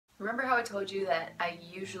Remember how I told you that I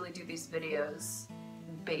usually do these videos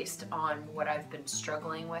based on what I've been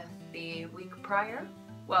struggling with the week prior?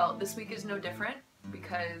 Well, this week is no different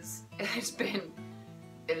because it has been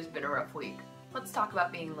a rough week. Let's talk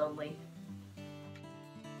about being lonely.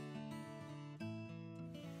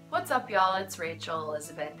 What's up, y'all? It's Rachel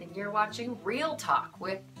Elizabeth, and you're watching Real Talk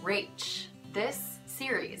with Rach. This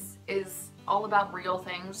series is all about real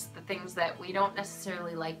things, the things that we don't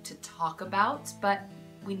necessarily like to talk about, but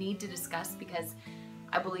we need to discuss because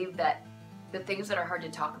I believe that the things that are hard to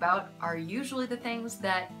talk about are usually the things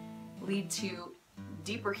that lead to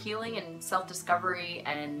deeper healing and self-discovery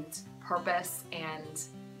and purpose and,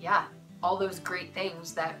 yeah, all those great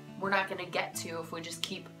things that we're not going to get to if we just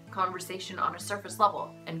keep conversation on a surface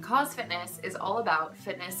level. And Cause Fitness is all about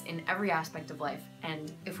fitness in every aspect of life.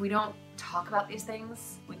 And if we don't talk about these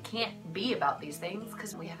things, we can't be about these things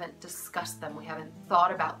because we haven't discussed them, we haven't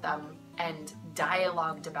thought about them and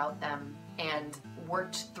dialogued about them and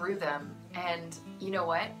worked through them. And you know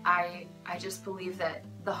what? I just believe that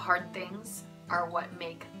the hard things are what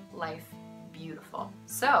make life beautiful.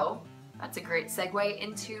 So that's a great segue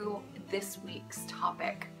into this week's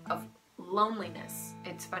topic of loneliness.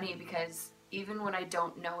 It's funny because even when I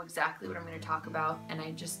don't know exactly what I'm going to talk about and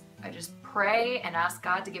I just pray and ask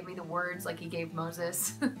God to give me the words like he gave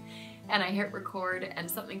Moses and I hit record and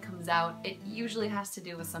something comes out, it usually has to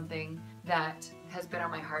do with something that has been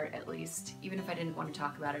on my heart, at least, even if I didn't want to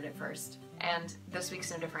talk about it at first. And this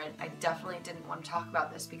week's no different. I definitely didn't want to talk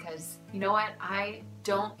about this because, you know what, I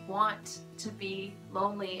don't want to be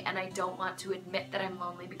lonely and I don't want to admit that I'm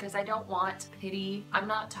lonely because I don't want pity. I'm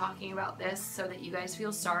not talking about this so that you guys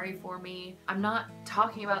feel sorry for me. I'm not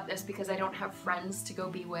talking about this because I don't have friends to go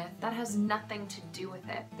be with. That has nothing to do with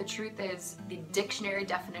it. The truth is, the dictionary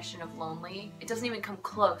definition of lonely, it doesn't even come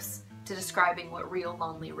close to describing what real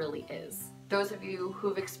lonely really is. Those of you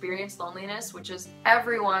who've experienced loneliness, which is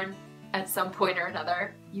everyone at some point or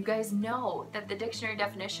another, you guys know that the dictionary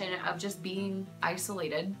definition of just being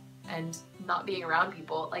isolated and not being around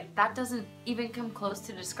people, like that doesn't even come close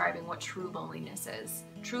to describing what true loneliness is.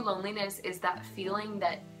 True loneliness is that feeling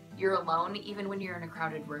that you're alone even when you're in a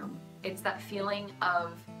crowded room. It's that feeling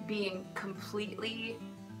of being completely,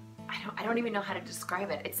 I don't even know how to describe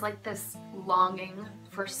it. It's like this longing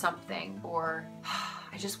for something, or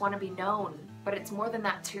I just want to be known. But it's more than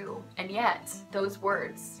that too. And yet, those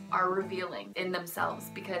words are revealing in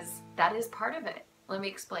themselves because that is part of it. Let me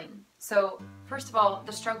explain. So, first of all,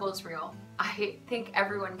 the struggle is real. I think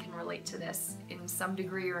everyone can relate to this in some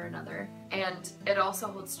degree or another. And it also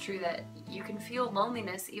holds true that you can feel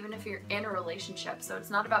loneliness even if you're in a relationship. So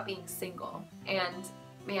it's not about being single. And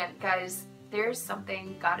man, guys, there's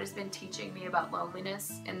something God has been teaching me about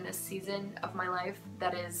loneliness in this season of my life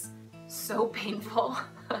that is so painful.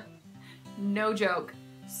 No joke.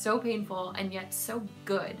 So painful and yet so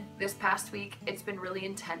good. This past week, it's been really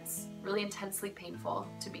intense, really intensely painful,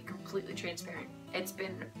 to be completely transparent. It's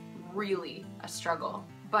been really a struggle.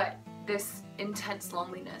 But this intense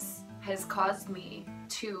loneliness has caused me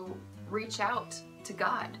to reach out to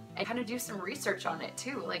God and kind of do some research on it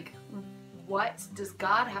too. Like, what does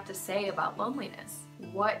God have to say about loneliness?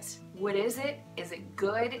 What is it? Is it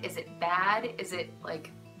good? Is it bad? Is it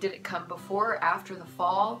like, did it come before or after the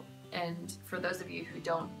fall? And for those of you who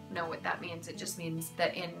don't know what that means, it just means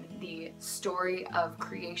that in the story of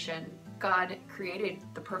creation, God created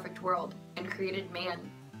the perfect world and created man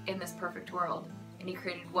in this perfect world. And he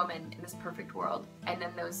created woman in this perfect world. And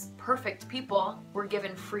then those perfect people were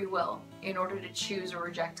given free will in order to choose or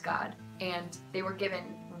reject God. And they were given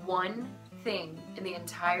one thing in the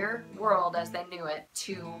entire world as they knew it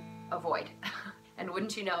to avoid. And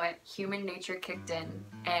wouldn't you know it, human nature kicked in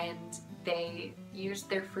and they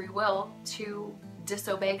used their free will to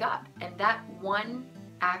disobey God. And that one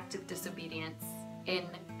act of disobedience in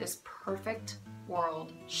this perfect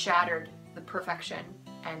world shattered the perfection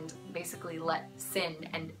and basically let sin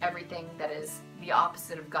and everything that is the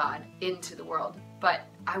opposite of God into the world. But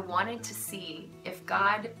I wanted to see if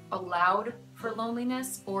God allowed for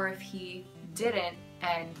loneliness or if he didn't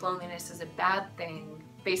and loneliness is a bad thing.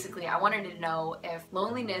 Basically, I wanted to know if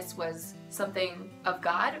loneliness was something of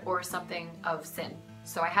God or something of sin.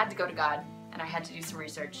 So I had to go to God and I had to do some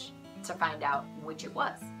research to find out which it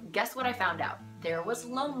was. Guess what I found out? There was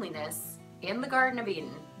loneliness in the Garden of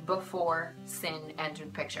Eden before sin entered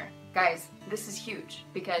the picture. Guys, this is huge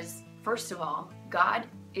because, first of all, God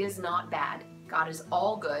is not bad. God is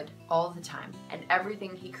all good all the time, and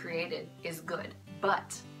everything he created is good.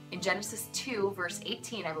 But in Genesis 2, verse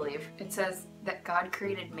 18, I believe, it says that God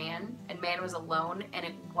created man, and man was alone, and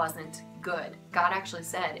it wasn't good. God actually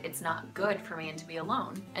said, it's not good for man to be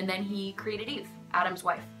alone. And then he created Eve, Adam's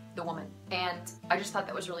wife. the woman. And I just thought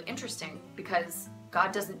that was really interesting because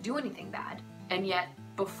God doesn't do anything bad. And yet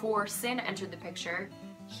before sin entered the picture,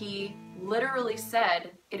 he literally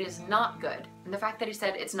said it is not good. And the fact that he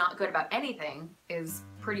said it's not good about anything is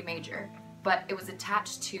pretty major. But it was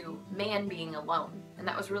attached to man being alone. And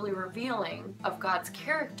that was really revealing of God's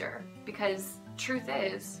character, because truth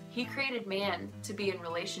is, he created man to be in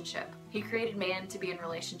relationship. He created man to be in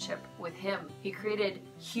relationship with him. He created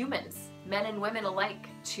humans, men and women alike,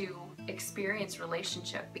 to experience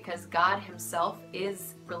relationship, because God himself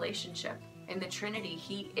is relationship. In the Trinity,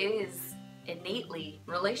 he is innately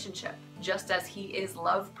relationship, just as he is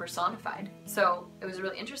love personified. So it was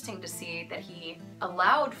really interesting to see that he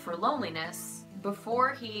allowed for loneliness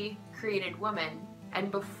before he created woman and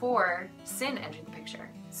before sin entered the picture.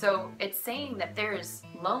 So it's saying that there's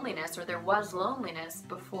loneliness, or there was loneliness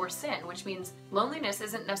before sin, which means loneliness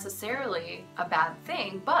isn't necessarily a bad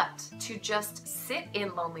thing, but to just sit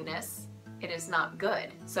in loneliness, it is not good.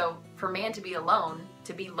 So for man to be alone,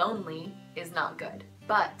 to be lonely, is not good.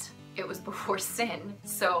 But it was before sin,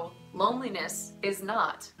 so loneliness is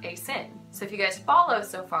not a sin. So if you guys follow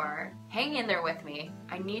so far, hang in there with me.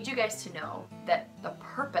 I need you guys to know that the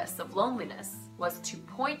purpose of loneliness was to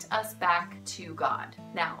point us back to God.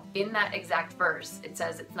 Now, in that exact verse, it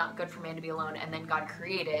says it's not good for man to be alone, and then God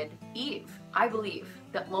created Eve. I believe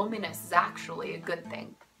that loneliness is actually a good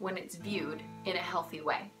thing when it's viewed in a healthy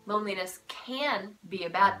way. Loneliness can be a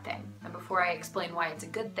bad thing. And before I explain why it's a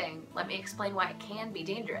good thing, let me explain why it can be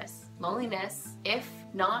dangerous. Loneliness, if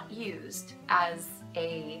not used as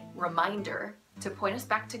a reminder to point us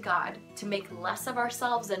back to God, to make less of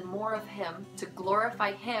ourselves and more of him, to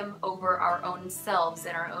glorify him over our own selves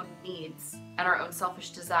and our own needs and our own selfish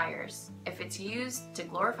desires. If it's used to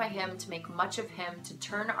glorify him, to make much of him, to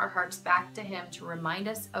turn our hearts back to him, to remind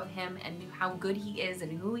us of him and how good he is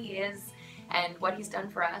and who he is and what he's done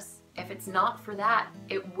for us, if it's not for that,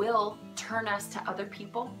 it will turn us to other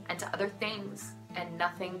people and to other things, and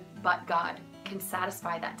nothing but God can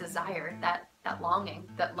satisfy that desire, that longing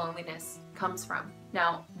that loneliness comes from.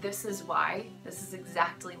 Now, this is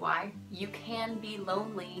exactly why you can be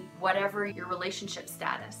lonely, whatever your relationship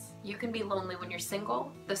status. You can be lonely when you're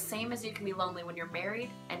single, the same as you can be lonely when you're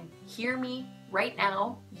married. And hear me right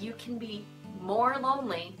now, you can be more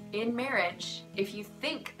lonely in marriage if you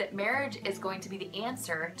think that marriage is going to be the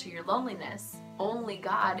answer to your loneliness. Only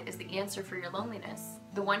God is the answer for your loneliness.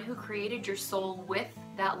 The one who created your soul with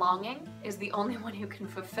that longing is the only one who can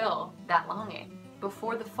fulfill that longing.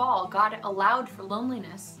 Before the fall, God allowed for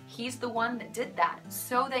loneliness. He's the one that did that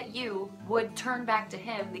so that you would turn back to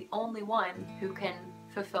him, the only one who can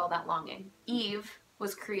fulfill that longing. Eve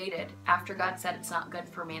was created after God said it's not good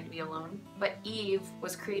for man to be alone, but Eve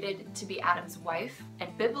was created to be Adam's wife,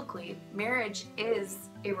 and biblically, marriage is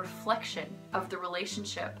a reflection of the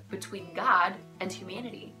relationship between God and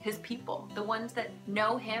humanity, his people, the ones that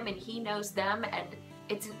know him and he knows them, and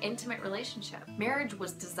it's an intimate relationship. Marriage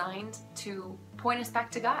was designed to point us back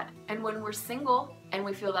to God, and when we're single and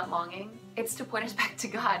we feel that longing, it's to point us back to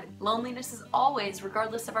God. Loneliness is always,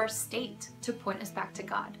 regardless of our state, to point us back to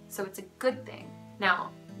God, so it's a good thing.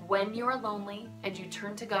 Now, when you are lonely and you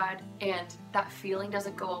turn to God and that feeling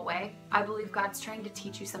doesn't go away, I believe God's trying to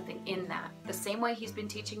teach you something in that. The same way he's been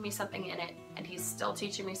teaching me something in it, and he's still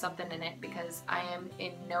teaching me something in it, because I am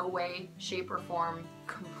in no way, shape, or form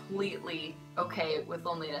completely okay with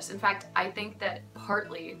loneliness. In fact, I think that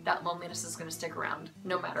partly that loneliness is going to stick around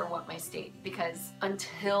no matter what my state, because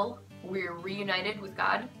until we're reunited with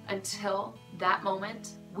God, until that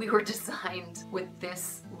moment, we were designed with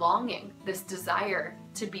this longing, this desire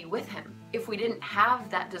to be with him. If we didn't have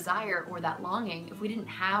that desire or that longing, if we didn't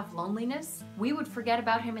have loneliness, we would forget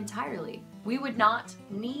about him entirely. We would not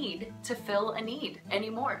need to fill a need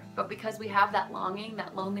anymore. But because we have that longing,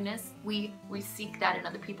 that loneliness, we seek that in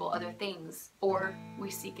other people, other things, or we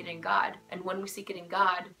seek it in God. And when we seek it in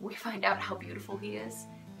God, we find out how beautiful he is,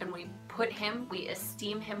 and we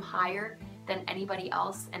esteem him higher than anybody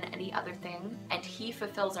else and any other thing, and he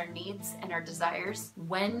fulfills our needs and our desires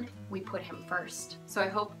when we put him first. So I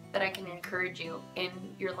hope that I can encourage you in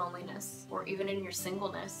your loneliness, or even in your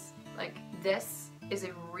singleness. Like, this is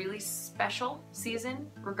a really special season,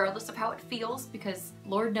 regardless of how it feels, because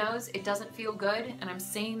Lord knows it doesn't feel good, and I'm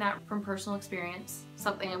saying that from personal experience,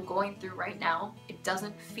 something I'm going through right now. It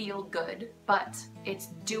doesn't feel good, but it's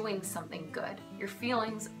doing something good. Your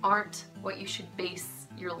feelings aren't what you should base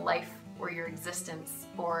your life or your existence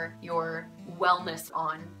or your wellness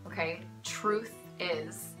on, okay? Truth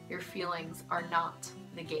is, your feelings are not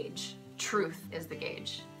the gauge. Truth is the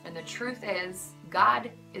gauge. And the truth is,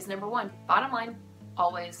 God is number one. Bottom line,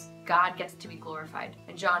 always, God gets to be glorified.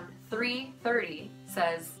 And John 3:30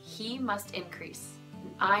 says, He must increase,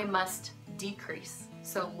 and I must decrease.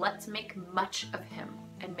 So let's make much of Him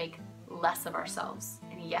and make less of ourselves.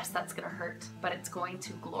 And yes, that's gonna hurt, but it's going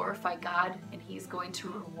to glorify God, and He's going to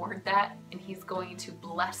reward that, and He's going to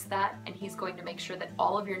bless that, and He's going to make sure that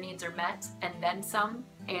all of your needs are met and then some.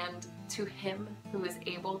 And to Him who is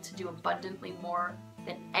able to do abundantly more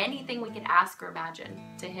than anything we can ask or imagine,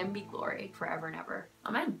 to Him be glory forever and ever.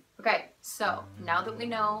 Amen. Okay, so now that we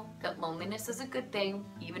know that loneliness is a good thing,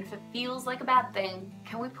 even if it feels like a bad thing,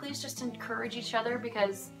 can we please just encourage each other?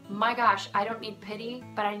 Because my gosh, I don't need pity,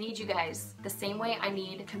 but I need you guys. The same way I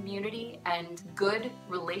need community and good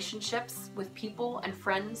relationships with people and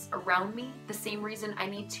friends around me, the same reason I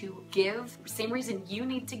need to give, same reason you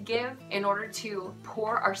need to give in order to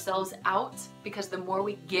pour ourselves out, because the more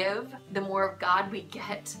we give, the more of God we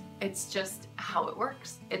get. It's just how it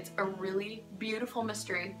works. It's a really beautiful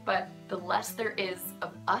mystery, but the less there is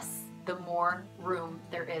of us, the more room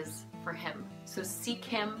there is for Him. So seek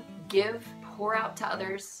Him, give, pour out to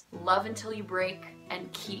others, love until you break,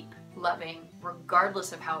 and keep loving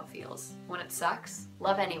regardless of how it feels. When it sucks,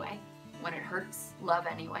 love anyway. When it hurts, love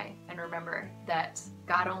anyway. And remember that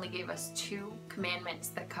God only gave us 2 commandments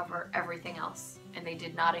that cover everything else, and they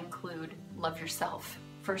did not include love yourself.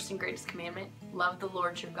 First and greatest commandment, love the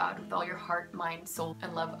Lord your God with all your heart, mind, soul,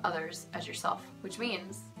 and love others as yourself. Which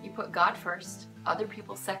means you put God first, other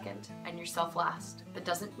people second, and yourself last. That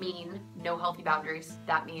doesn't mean no healthy boundaries.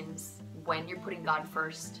 That means when you're putting God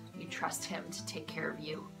first, you trust Him to take care of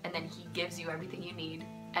you, and then He gives you everything you need,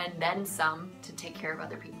 and then some to take care of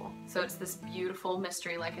other people. So it's this beautiful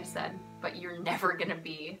mystery, like I said, but you're never gonna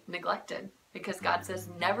be neglected. Because God says,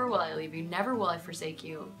 never will I leave you, never will I forsake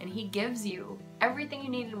you. And He gives you everything you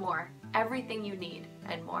need and more. Everything you need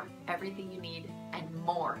and more. Everything you need and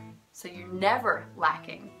more. So you're never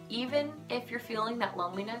lacking. Even if you're feeling that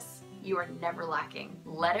loneliness, you are never lacking.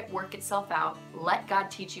 Let it work itself out. Let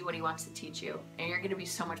God teach you what He wants to teach you. And you're gonna be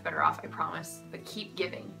so much better off, I promise. But keep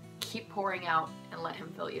giving, keep pouring out, and let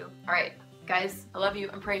Him fill you. All right. Guys, I love you.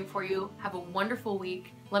 I'm praying for you. Have a wonderful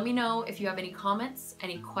week. Let me know if you have any comments,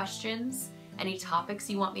 any questions, any topics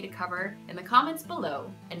you want me to cover in the comments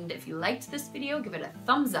below. And if you liked this video, give it a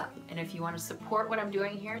thumbs up. And if you want to support what I'm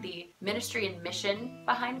doing here, the ministry and mission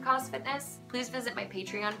behind Cause Fitness, please visit my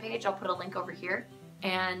Patreon page. I'll put a link over here.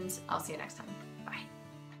 And I'll see you next time. Bye.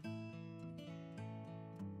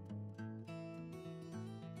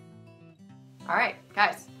 Alright,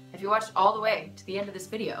 guys, if you watched all the way to the end of this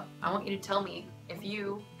video, I want you to tell me if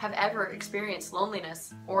you have ever experienced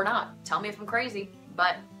loneliness or not. Tell me if I'm crazy,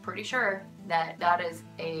 but pretty sure that that is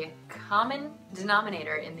a common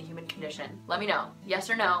denominator in the human condition. Let me know. Yes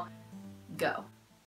or no. Go.